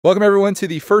Welcome everyone to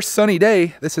the first sunny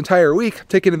day this entire week. I'm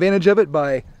taking advantage of it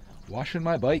by washing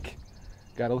my bike.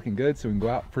 Got it looking good so we can go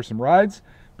out for some rides.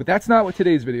 But that's not what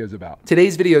today's video is about.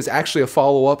 Today's video is actually a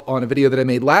follow-up on a video that I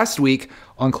made last week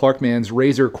on Clarkman's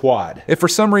Razor Quad. If for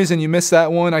some reason you missed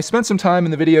that one, I spent some time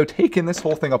in the video taking this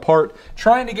whole thing apart,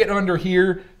 trying to get under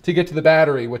here to get to the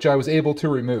battery, which I was able to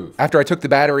remove. After I took the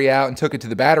battery out and took it to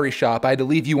the battery shop, I had to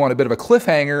leave you on a bit of a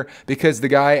cliffhanger because the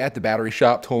guy at the battery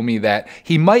shop told me that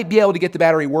he might be able to get the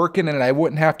battery working and I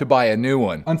wouldn't have to buy a new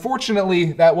one.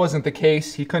 Unfortunately, that wasn't the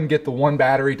case. He couldn't get the one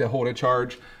battery to hold a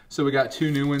charge. So we got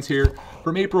two new ones here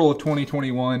from April of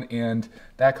 2021, and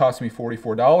that cost me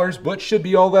 $44, but should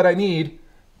be all that I need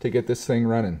to get this thing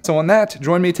running. So on that,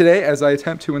 join me today as I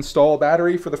attempt to install a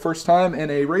battery for the first time in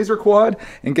a Razor Quad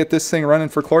and get this thing running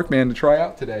for Clarkman to try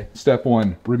out today. Step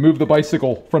 1, remove the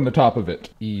bicycle from the top of it.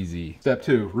 Easy. Step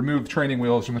 2, remove the training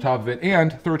wheels from the top of it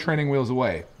and throw training wheels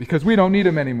away because we don't need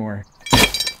them anymore.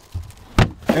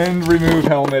 And remove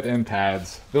helmet and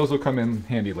pads. Those will come in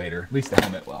handy later, at least the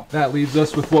helmet will. That leaves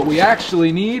us with what we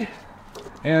actually need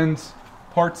and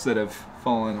parts that have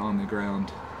fallen on the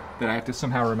ground that I have to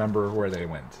somehow remember where they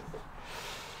went.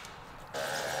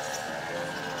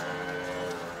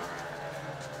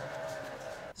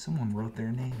 Someone wrote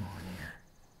their name on here.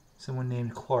 Someone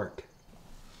named Clark.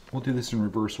 We'll do this in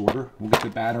reverse order. We'll get the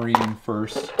battery in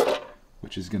first,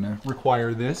 which is gonna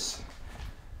require this.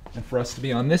 And for us to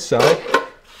be on this side,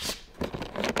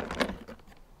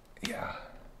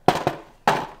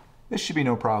 this should be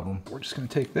no problem. We're just gonna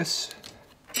take this.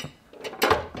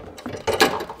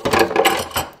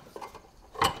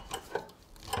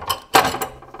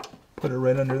 Put it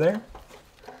right under there.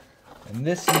 And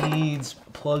this needs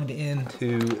plugged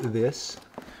into this,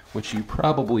 which you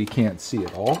probably can't see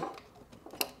at all.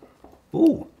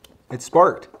 Ooh, it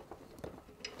sparked.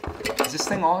 Is this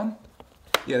thing on?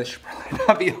 Yeah, this should probably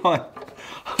not be on.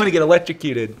 I'm gonna get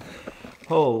electrocuted.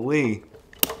 Holy.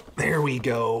 There we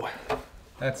go.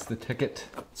 That's the ticket.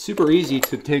 Super easy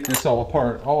to take this all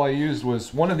apart. All I used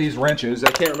was one of these wrenches. I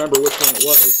can't remember which one it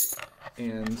was.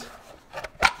 And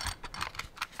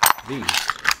these.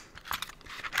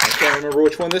 I can't remember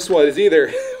which one this was either.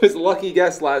 It was a lucky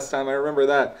guess last time. I remember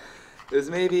that. It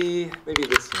was maybe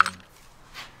this one.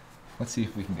 Let's see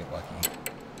if we can get lucky.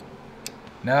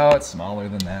 No, it's smaller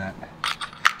than that.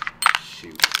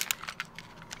 Shoot.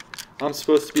 I'm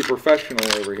supposed to be professional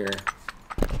over here.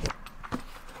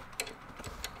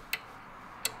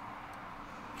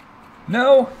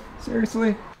 No,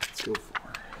 seriously? Let's go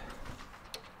 4.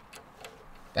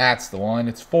 That's the one,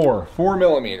 it's 4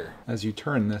 millimeter. As you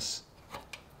turn this,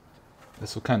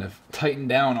 this will kind of tighten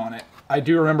down on it. I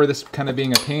do remember this kind of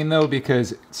being a pain though,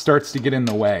 because it starts to get in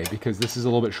the way, because this is a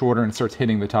little bit shorter and it starts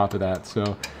hitting the top of that.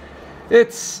 So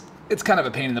it's kind of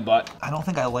a pain in the butt. I don't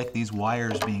think I like these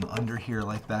wires being under here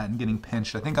like that and getting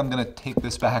pinched. I think I'm gonna take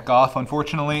this back off,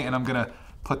 unfortunately, and I'm gonna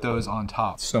put those on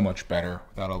top. So much better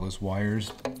without all those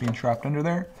wires being trapped under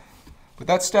there. But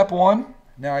that's step 1.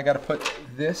 Now I gotta put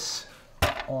this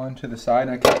onto the side.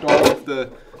 And I kept all of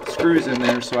the screws in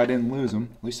there so I didn't lose them,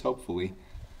 at least hopefully.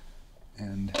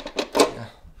 And yeah,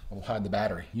 we'll hide the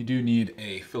battery. You do need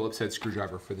a Phillips head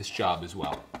screwdriver for this job as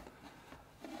well.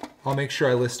 I'll make sure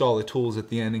I list all the tools at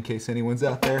the end in case anyone's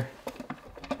out there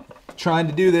trying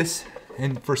to do this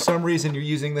and for some reason you're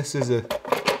using this as a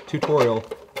tutorial.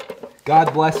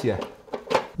 God bless you.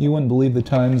 You wouldn't believe the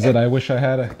times that I wish I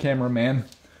had a cameraman.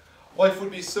 Life would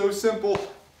be so simple,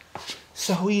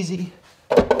 so easy.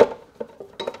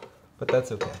 But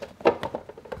that's okay.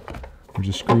 There's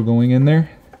a screw going in there,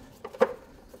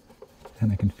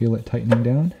 and I can feel it tightening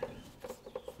down,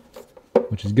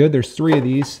 which is good. There's 3 of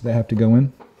these that have to go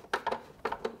in.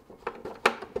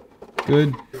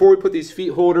 Good. Before we put these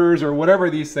feet holders or whatever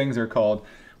these things are called,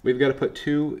 we've got to put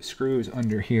 2 screws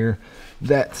under here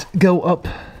that go up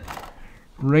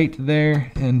right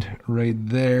there and right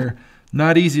there.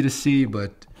 Not easy to see,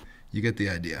 but you get the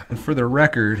idea. And for the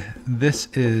record, this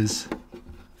is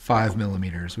 5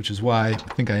 millimeters, which is why I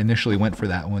think I initially went for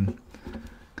that one,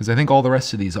 because I think all the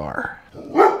rest of these are.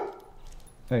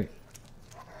 Hey,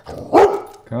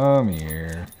 come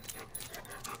here,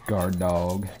 guard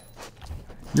dog.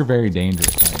 You're very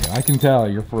dangerous, aren't you? I can tell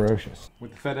you're ferocious.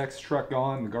 With the FedEx truck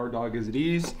on, the guard dog is at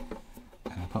ease.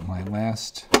 And I'll put my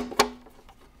last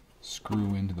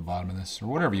screw into the bottom of this, or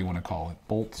whatever you want to call it.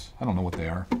 Bolts, I don't know what they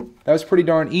are. That was pretty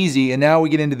darn easy, and now we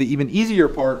get into the even easier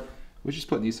part, which is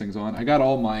putting these things on. I got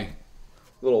all my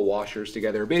little washers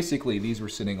together. Basically, these were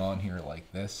sitting on here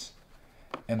like this.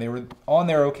 And they were on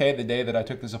there okay the day that I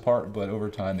took this apart, but over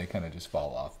time they kind of just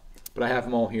fall off. But I have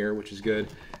them all here, which is good.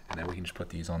 And then we can just put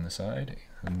these on the side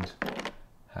and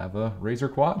have a razor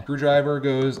quad. Screwdriver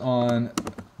goes on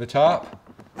the top,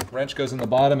 wrench goes in the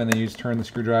bottom, and then you just turn the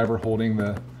screwdriver holding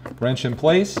the wrench in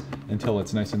place until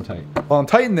it's nice and tight. While I'm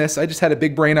tightening this, I just had a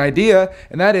big brain idea,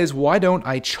 and that is, why don't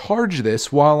I charge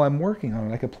this while I'm working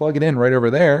on it? I could plug it in right over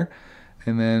there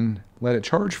and then let it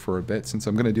charge for a bit. Since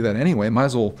I'm gonna do that anyway, might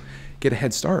as well get a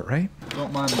head start, right?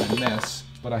 Don't mind the mess,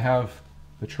 but I have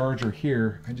the charger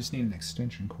here. I just need an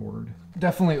extension cord.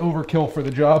 Definitely overkill for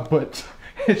the job, but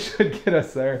it should get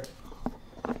us there.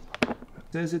 It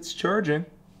says it's charging.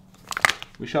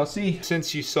 We shall see.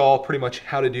 Since you saw pretty much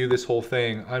how to do this whole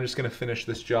thing, I'm just gonna finish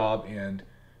this job and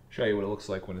show you what it looks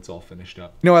like when it's all finished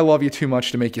up. You know, I love you too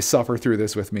much to make you suffer through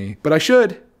this with me, but I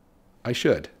should,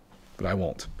 but I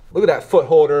won't. Look at that foot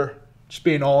holder, just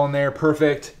being all in there,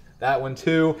 perfect. That one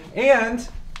too, and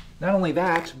not only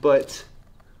that, but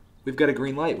we've got a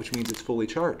green light, which means it's fully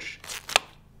charged.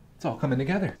 It's all coming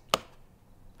together.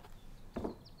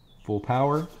 Full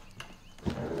power.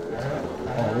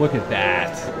 Oh, look at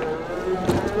that.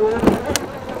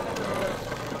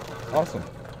 Awesome.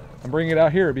 I'm bringing it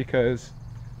out here because,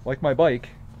 like my bike,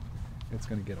 it's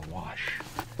gonna get a wash.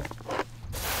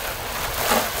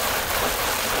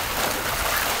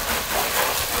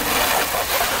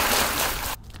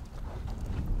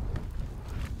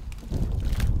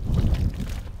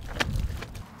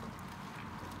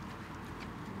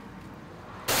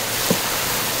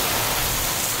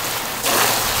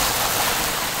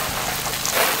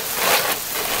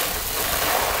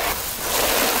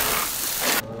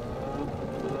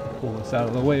 Pull this out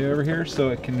of the way over here so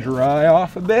it can dry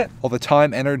off a bit. All the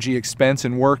time, energy, expense,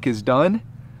 and work is done.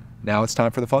 Now it's time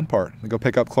for the fun part. We go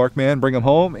pick up Clark Man, bring him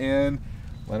home, and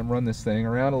let him run this thing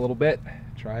around a little bit.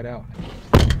 Try it out.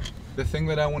 The thing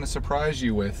that I want to surprise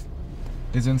you with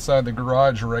is inside the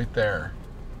garage right there.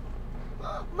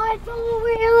 My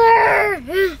four-wheeler!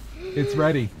 It's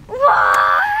ready.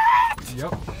 What?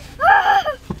 Yep.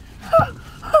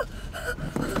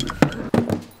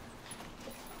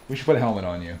 We should put a helmet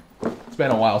on you. It's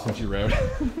been a while since you rode.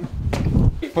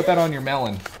 Put that on your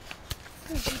melon.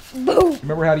 Boom.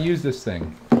 Remember how to use this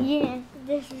thing. Yeah,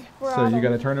 this is So you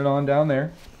gotta turn it on down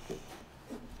there.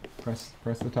 Press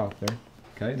the top there.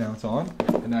 Okay, now it's on.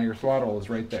 And now your throttle is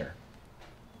right there.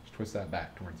 Just twist that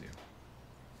back towards you.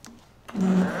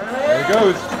 There it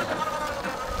goes.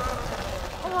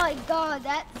 Oh my god,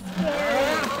 that's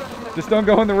scary. Just don't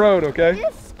go on the road, okay?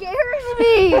 This scares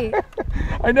me.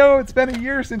 I know, it's been a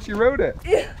year since you rode it.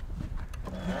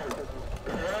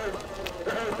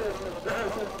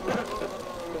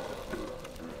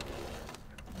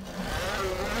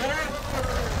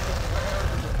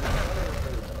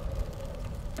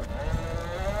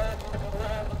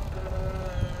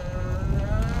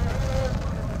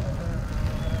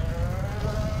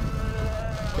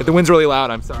 If the wind's really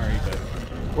loud, I'm sorry, but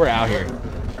we're out here.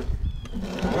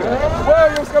 Whoa,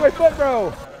 you almost got my foot,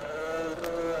 bro!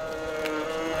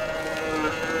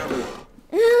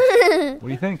 What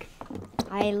do you think?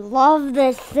 I love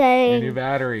this Your thing. new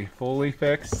battery, fully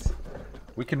fixed.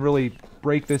 We can really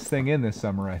break this thing in this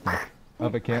summer, I think.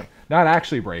 Of a camp. Not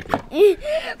actually break it.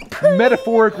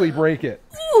 Metaphorically break it.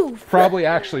 Oof. Probably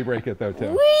actually break it though,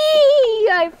 too. Whee!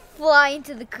 I fly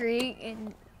into the creek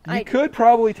and You could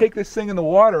probably take this thing in the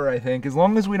water, I think, as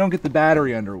long as we don't get the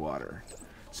battery underwater.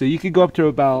 So you could go up to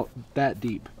about that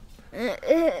deep.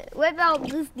 What about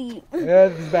this deep? Yeah,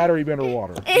 this battery be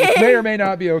underwater. Which may or may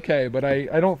not be okay, but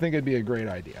I don't think it'd be a great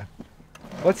idea.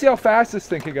 Let's see how fast this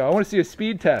thing can go. I want to see a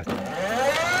speed test.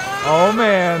 Oh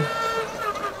man.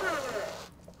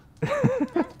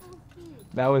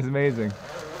 That was amazing.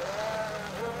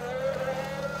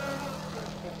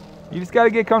 You just got to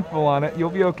get comfortable on it. You'll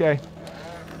be okay.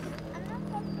 I'm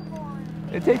not comfortable on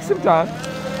it. It takes some time.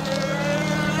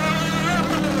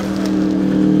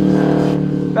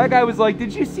 That guy was like,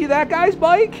 did you see that guy's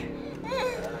bike?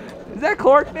 Is that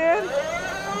Clark, man?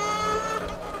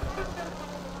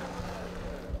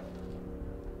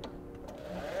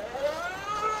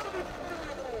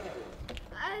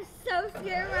 I was so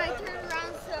scared when I turned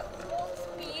around full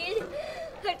speed.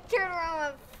 I turned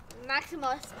around with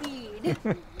maximum speed.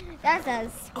 That's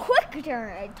a quick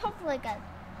turn. It took like a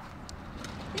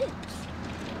bitch.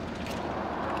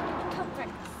 Took like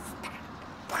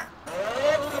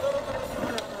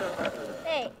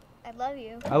Hey, I love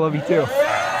you. I love you too.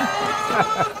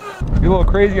 You're a little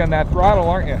crazy on that throttle,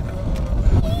 aren't you?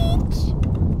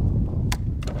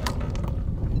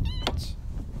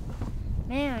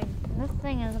 Man, this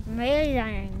thing is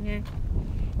amazing.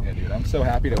 Yeah, dude, I'm so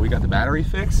happy that we got the battery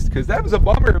fixed, because that was a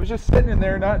bummer. It was just sitting in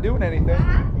there not doing anything. What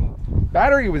happened?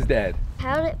 Battery was dead.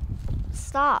 How did it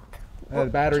stop? The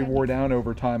battery wore down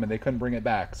over time and they couldn't bring it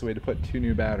back, so we had to put 2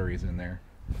 new batteries in there.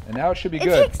 And now it should be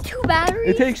good. It takes 2 batteries?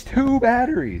 It takes 2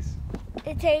 batteries.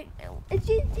 It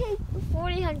should take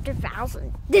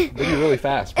 40,000. It'd be really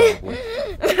fast, probably.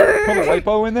 Put a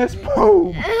lipo in this?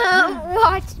 Boom!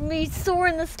 Watch me soar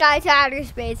in the sky to outer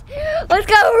space. Let's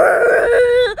go!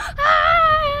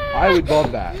 I would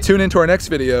love that. Tune into our next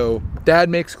video. Dad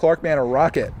makes Clarkman a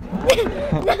rocket.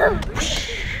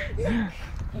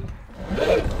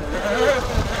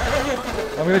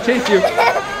 I'm gonna chase you.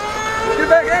 Get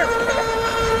back here!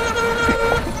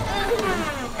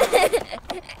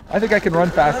 I think I can run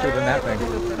faster than that thing.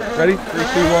 Ready? 3, 2,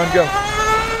 1, go.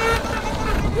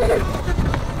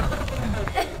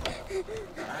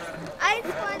 I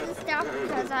just wanted to stop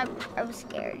because I was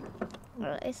scared.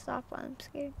 I stopped when I'm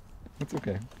scared. It's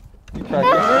okay. You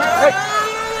practice. Hey!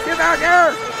 Get back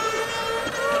here!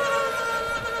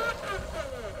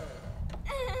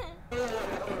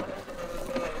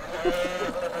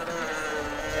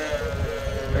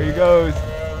 There he goes.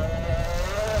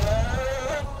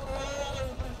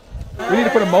 We need to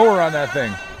put a mower on that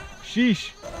thing.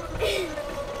 Sheesh.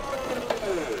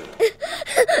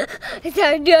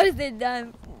 So does it not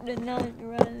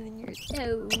run on your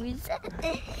toes.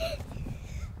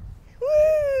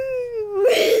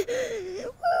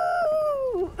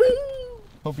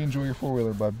 Hope you enjoy your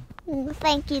 4-wheeler, bud.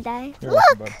 Thank you, Dad. You're Look!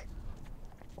 welcome, bud.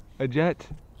 A jet?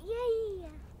 Yay!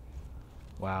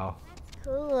 Wow. That's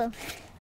cool.